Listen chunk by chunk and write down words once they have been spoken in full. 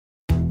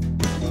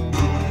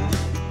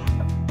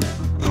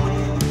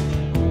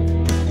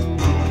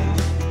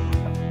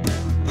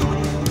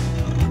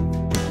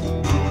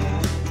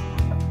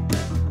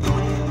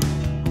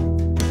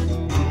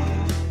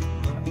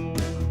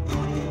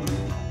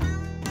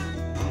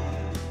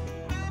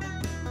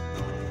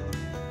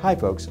Hi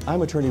folks,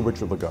 I'm attorney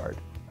Richard LaGarde.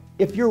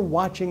 If you're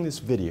watching this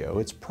video,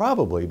 it's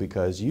probably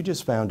because you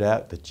just found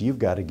out that you've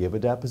got to give a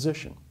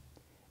deposition.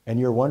 And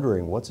you're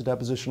wondering, what's a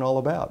deposition all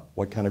about?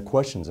 What kind of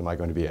questions am I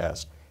going to be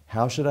asked?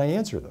 How should I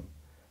answer them?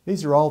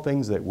 These are all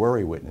things that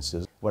worry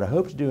witnesses. What I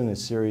hope to do in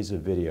this series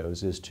of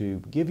videos is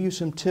to give you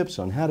some tips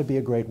on how to be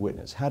a great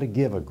witness, how to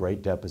give a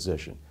great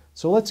deposition.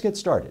 So let's get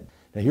started.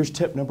 Now here's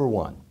tip number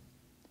one.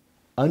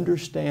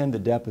 Understand the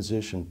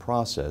deposition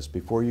process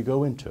before you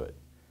go into it.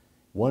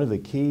 One of the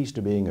keys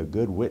to being a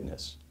good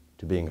witness,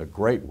 to being a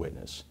great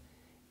witness,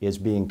 is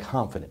being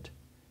confident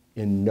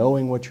in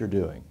knowing what you're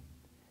doing.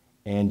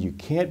 And you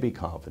can't be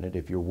confident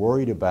if you're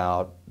worried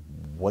about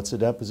what's a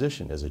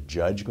deposition. Is a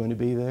judge going to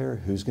be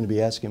there? Who's going to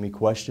be asking me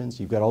questions?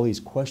 You've got all these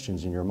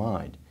questions in your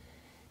mind.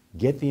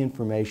 Get the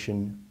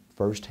information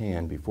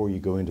firsthand before you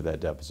go into that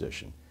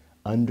deposition.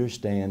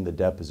 Understand the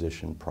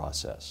deposition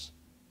process.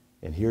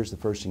 And here's the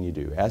first thing you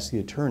do. Ask the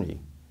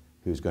attorney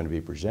who's going to be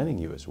presenting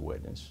you as a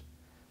witness,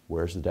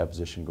 where's the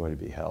deposition going to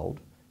be held?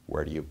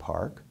 Where do you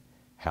park?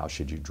 How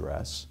should you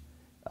dress?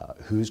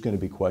 Who's going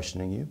to be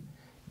questioning you?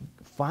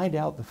 Find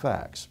out the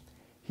facts.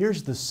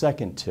 Here's the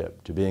second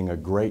tip to being a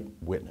great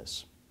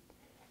witness,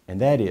 and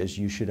that is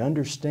you should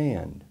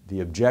understand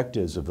the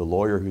objectives of the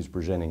lawyer who's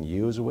presenting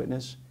you as a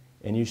witness,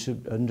 and you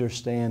should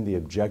understand the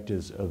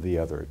objectives of the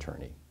other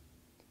attorney.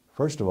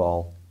 First of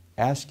all,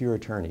 ask your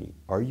attorney,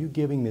 are you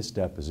giving this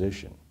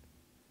deposition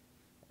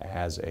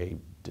as a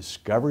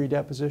discovery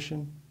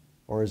deposition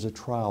or as a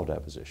trial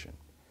deposition?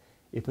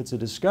 If it's a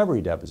discovery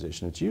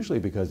deposition, it's usually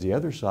because the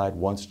other side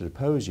wants to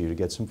depose you to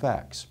get some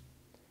facts.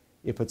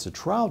 If it's a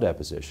trial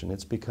deposition,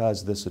 it's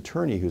because this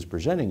attorney who's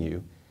presenting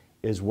you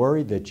is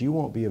worried that you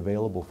won't be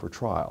available for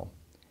trial,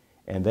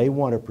 and they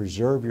want to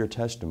preserve your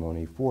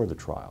testimony for the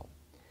trial.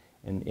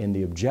 And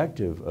the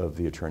objective of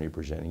the attorney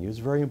presenting you is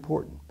very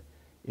important.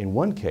 In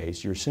one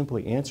case, you're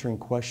simply answering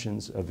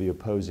questions of the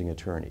opposing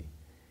attorney,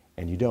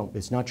 and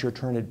it's not your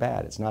turn at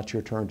bat. It's not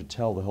your turn to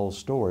tell the whole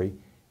story.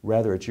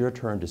 Rather, it's your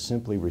turn to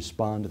simply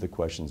respond to the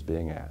questions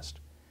being asked.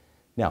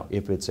 Now,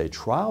 if it's a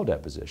trial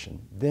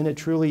deposition, then it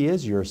truly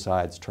is your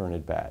side's turn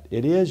at bat.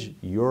 It is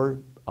your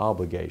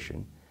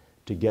obligation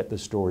to get the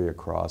story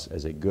across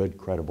as a good,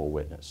 credible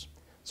witness.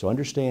 So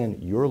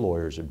understand your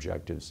lawyer's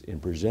objectives in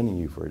presenting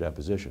you for a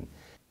deposition.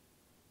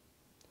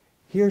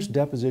 Here's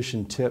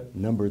deposition tip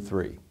number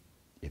 3.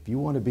 If you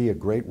want to be a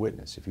great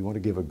witness, if you want to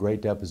give a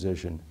great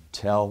deposition,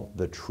 tell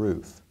the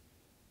truth.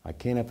 I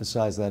can't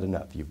emphasize that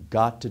enough. You've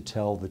got to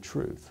tell the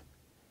truth.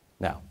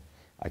 Now,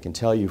 I can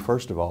tell you,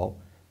 first of all,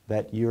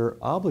 that you're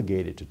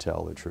obligated to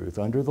tell the truth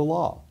under the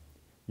law.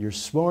 You're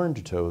sworn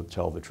to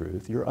tell the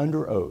truth. You're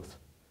under oath.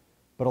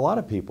 But a lot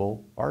of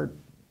people aren't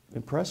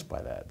impressed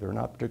by that. They're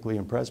not particularly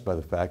impressed by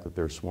the fact that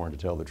they're sworn to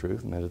tell the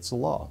truth and that it's the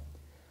law.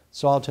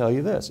 So I'll tell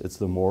you this, it's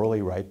the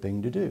morally right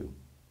thing to do.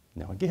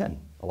 Now again,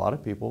 a lot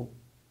of people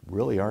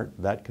really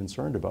aren't that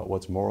concerned about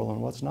what's moral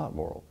and what's not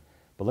moral.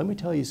 But let me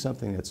tell you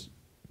something that's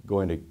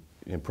going to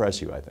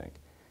impress you, I think.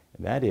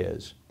 And that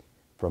is,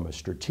 from a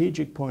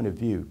strategic point of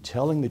view,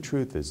 telling the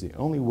truth is the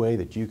only way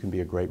that you can be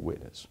a great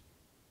witness.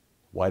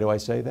 Why do I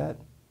say that?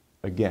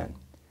 Again,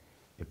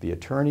 if the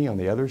attorney on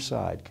the other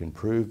side can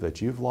prove that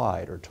you've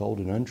lied or told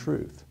an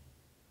untruth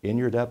in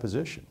your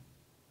deposition,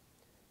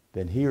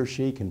 then he or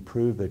she can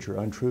prove that you're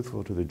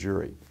untruthful to the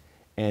jury.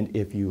 And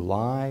if you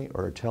lie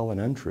or tell an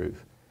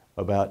untruth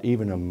about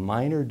even a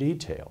minor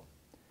detail,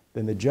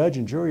 then the judge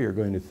and jury are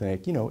going to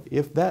think, you know,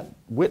 if that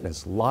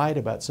witness lied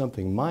about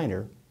something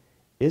minor,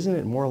 isn't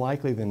it more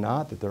likely than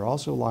not that they're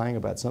also lying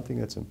about something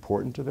that's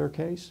important to their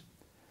case?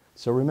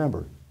 So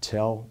remember,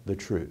 tell the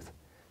truth.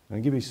 I'll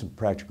give you some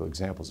practical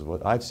examples of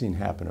what I've seen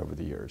happen over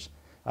the years.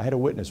 I had a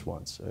witness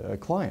once, a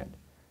client,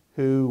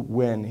 who,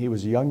 when he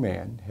was a young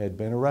man, had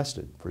been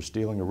arrested for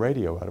stealing a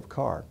radio out of a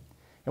car.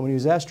 And when he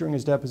was asked during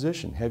his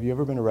deposition, have you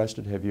ever been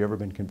arrested? Have you ever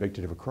been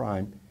convicted of a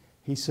crime?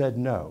 He said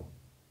no.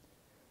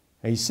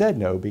 And he said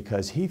no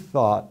because he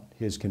thought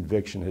his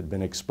conviction had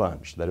been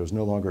expunged, that it was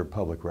no longer a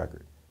public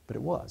record. But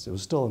it was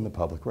still in the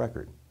public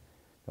record.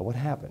 Now what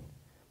happened?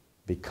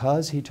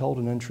 Because he told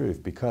an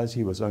untruth, because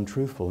he was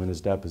untruthful in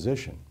his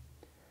deposition,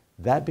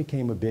 that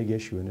became a big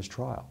issue in his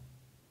trial.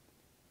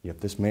 If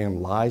this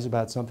man lies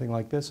about something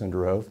like this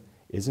under oath,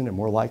 isn't it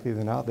more likely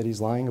than not that he's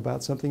lying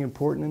about something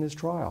important in his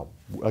trial?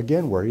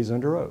 Again, where he's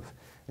under oath.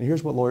 And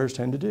here's what lawyers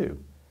tend to do.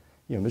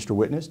 You know, Mr.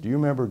 Witness, do you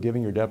remember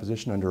giving your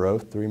deposition under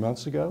oath 3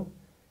 months ago?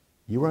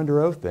 You were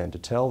under oath then to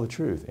tell the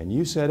truth, and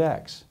you said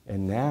X,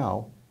 and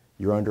now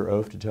you're under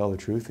oath to tell the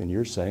truth, and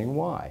you're saying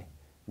Y.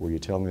 Were you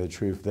telling the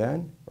truth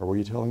then, or were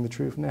you telling the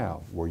truth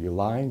now? Were you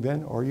lying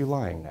then, or are you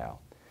lying now?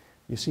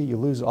 You see, you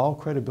lose all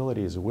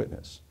credibility as a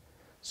witness.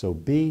 So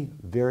be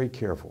very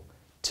careful.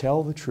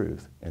 Tell the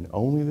truth, and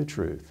only the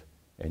truth,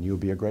 and you'll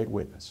be a great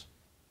witness.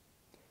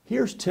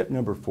 Here's tip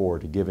number 4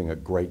 to giving a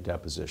great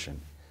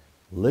deposition.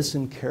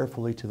 Listen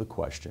carefully to the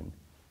question,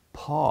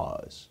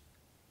 pause,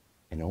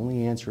 and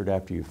only answer it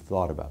after you've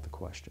thought about the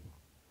question.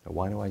 Now,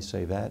 why do I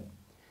say that?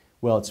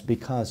 Well, it's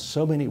because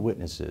so many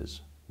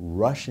witnesses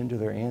rush into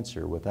their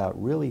answer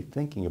without really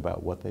thinking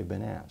about what they've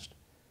been asked.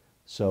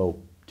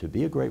 So To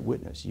be a great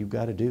witness, you've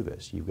got to do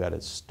this. You've got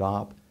to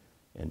stop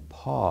and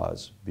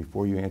pause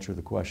before you answer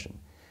the question.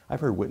 I've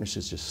heard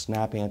witnesses just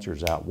snap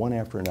answers out one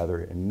after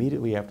another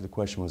immediately after the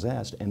question was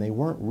asked, and they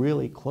weren't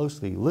really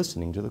closely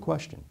listening to the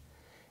question.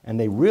 And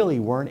they really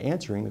weren't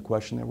answering the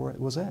question that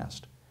was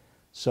asked.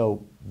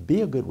 So be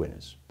a good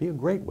witness. Be a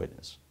great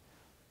witness.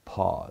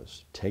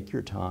 Pause. Take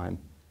your time.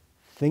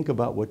 Think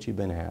about what you've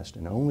been asked,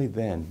 and only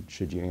then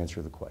should you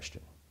answer the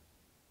question.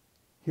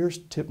 Here's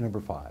tip number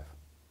 5.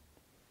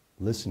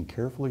 Listen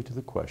carefully to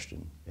the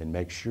question and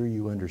make sure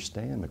you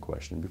understand the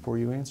question before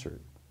you answer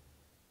it.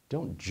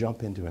 Don't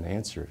jump into an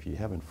answer if you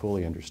haven't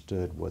fully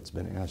understood what's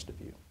been asked of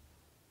you.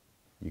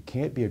 You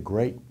can't be a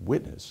great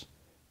witness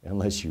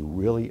unless you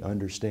really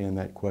understand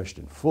that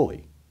question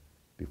fully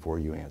before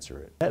you answer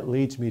it. That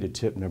leads me to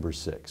tip number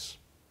 6.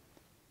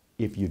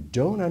 If you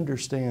don't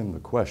understand the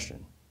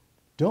question,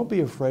 don't be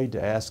afraid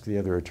to ask the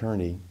other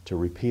attorney to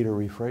repeat or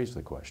rephrase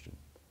the question.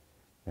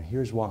 Now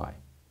here's why.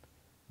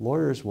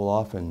 Lawyers will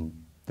often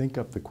think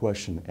up the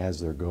question as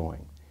they're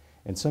going.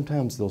 And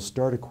sometimes they'll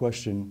start a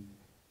question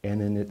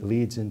and then it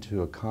leads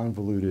into a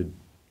convoluted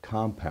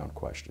compound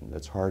question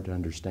that's hard to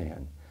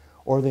understand.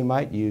 Or they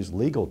might use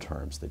legal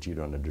terms that you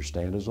don't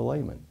understand as a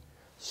layman.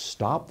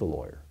 Stop the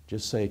lawyer.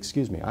 Just say,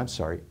 "Excuse me, I'm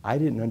sorry, I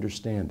didn't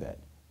understand that.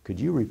 Could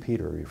you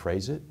repeat or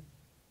rephrase it?"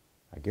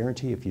 I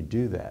guarantee if you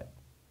do that,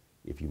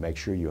 if you make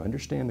sure you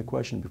understand the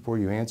question before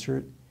you answer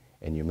it,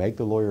 and you make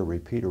the lawyer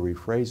repeat or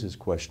rephrase his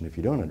question if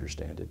you don't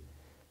understand it,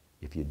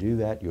 if you do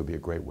that, you'll be a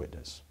great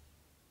witness.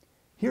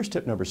 Here's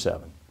tip number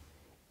 7.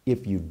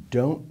 If you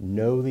don't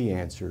know the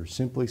answer,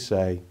 simply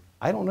say,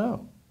 "I don't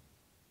know."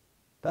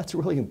 That's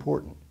really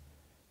important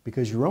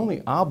because you're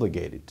only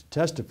obligated to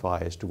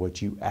testify as to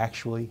what you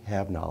actually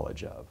have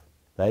knowledge of.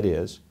 That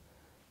is,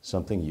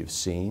 something you've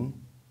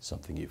seen,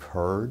 something you've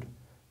heard,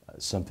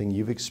 something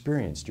you've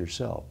experienced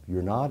yourself.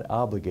 You're not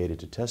obligated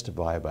to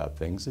testify about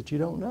things that you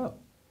don't know.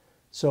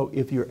 So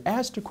if you're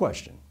asked a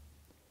question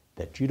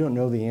that you don't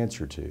know the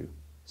answer to,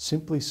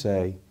 simply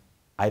say,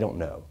 "I don't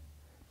know."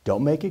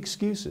 Don't make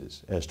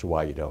excuses as to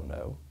why you don't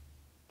know.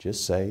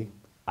 Just say,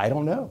 "I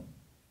don't know."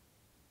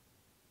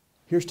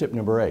 Here's tip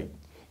number 8.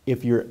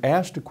 If you're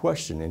asked a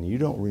question and you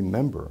don't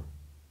remember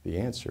the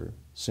answer,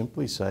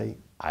 simply say,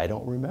 "I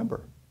don't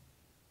remember."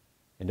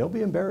 And don't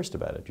be embarrassed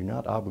about it. You're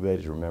not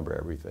obligated to remember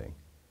everything.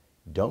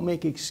 Don't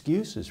make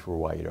excuses for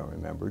why you don't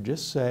remember.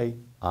 Just say,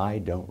 "I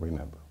don't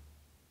remember."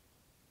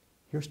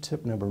 Here's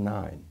tip number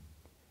 9.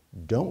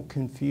 Don't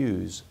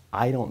confuse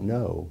 "I don't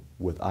know"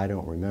 with "I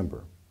don't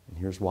remember." And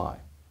here's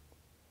why.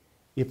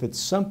 If it's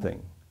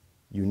something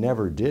you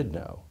never did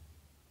know,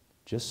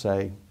 just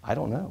say, "I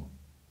don't know."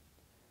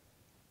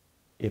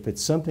 If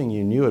it's something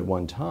you knew at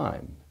one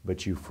time,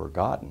 but you've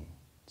forgotten,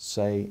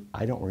 say,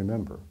 "I don't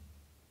remember."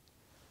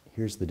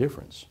 Here's the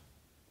difference.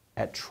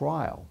 At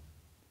trial,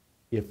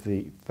 if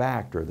the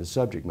fact or the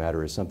subject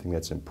matter is something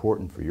that's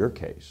important for your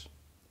case,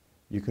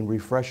 you can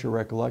refresh your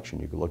recollection.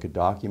 You can look at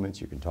documents,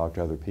 you can talk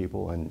to other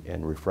people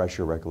and refresh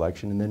your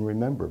recollection and then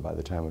remember by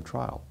the time of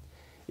trial.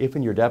 If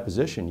in your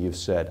deposition you've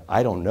said,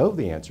 "I don't know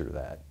the answer to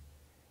that,"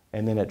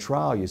 and then at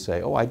trial you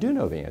say, "Oh, I do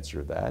know the answer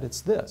to that,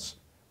 it's this,"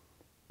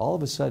 all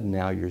of a sudden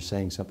now you're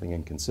saying something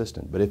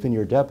inconsistent. But if in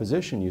your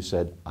deposition you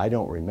said, "I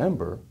don't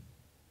remember,"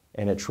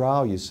 and at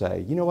trial you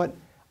say, "You know what,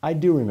 I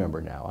do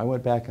remember now. I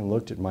went back and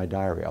looked at my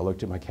diary, I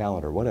looked at my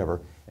calendar,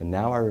 whatever, and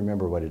now I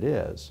remember what it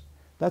is,"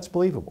 that's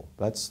believable.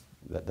 That's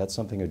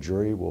something a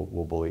jury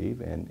will believe,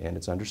 and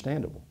it's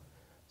understandable.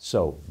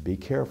 So be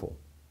careful.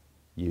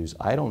 Use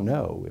 "I don't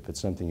know" if it's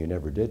something you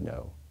never did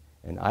know,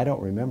 and "I don't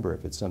remember"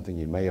 if it's something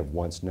you may have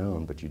once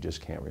known but you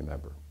just can't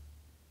remember.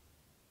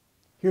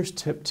 Here's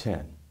tip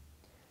 10.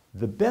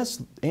 The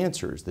best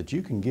answers that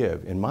you can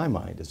give, in my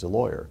mind as a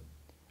lawyer,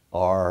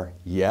 are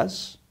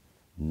yes,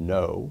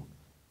 no,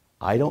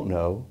 I don't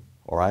know,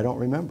 or I don't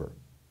remember.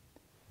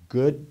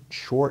 Good,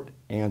 short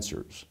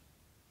answers.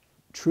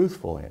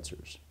 Truthful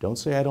answers. Don't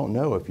say "I don't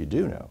know" if you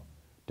do know.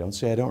 Don't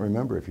say "I don't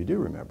remember" if you do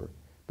remember.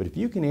 But if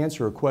you can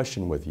answer a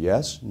question with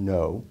yes,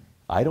 no,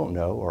 I don't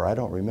know, or I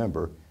don't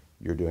remember,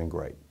 you're doing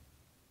great.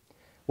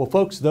 Well,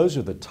 folks, those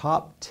are the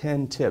top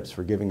 10 tips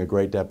for giving a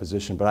great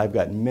deposition, but I've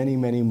got many,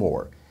 many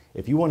more.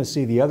 If you want to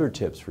see the other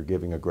tips for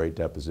giving a great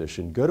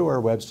deposition, go to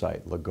our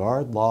website,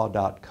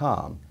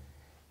 LaGardeLaw.com,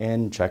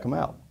 and check them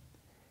out.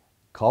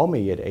 Call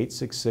me at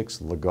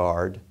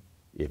 866-LaGarde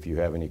if you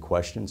have any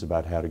questions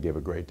about how to give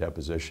a great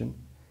deposition.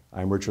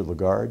 I'm Richard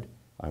LaGarde.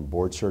 I'm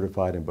board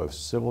certified in both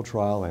civil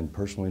trial and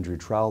personal injury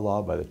trial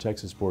law by the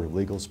Texas Board of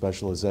Legal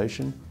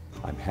Specialization.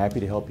 I'm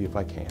happy to help you if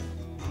I can.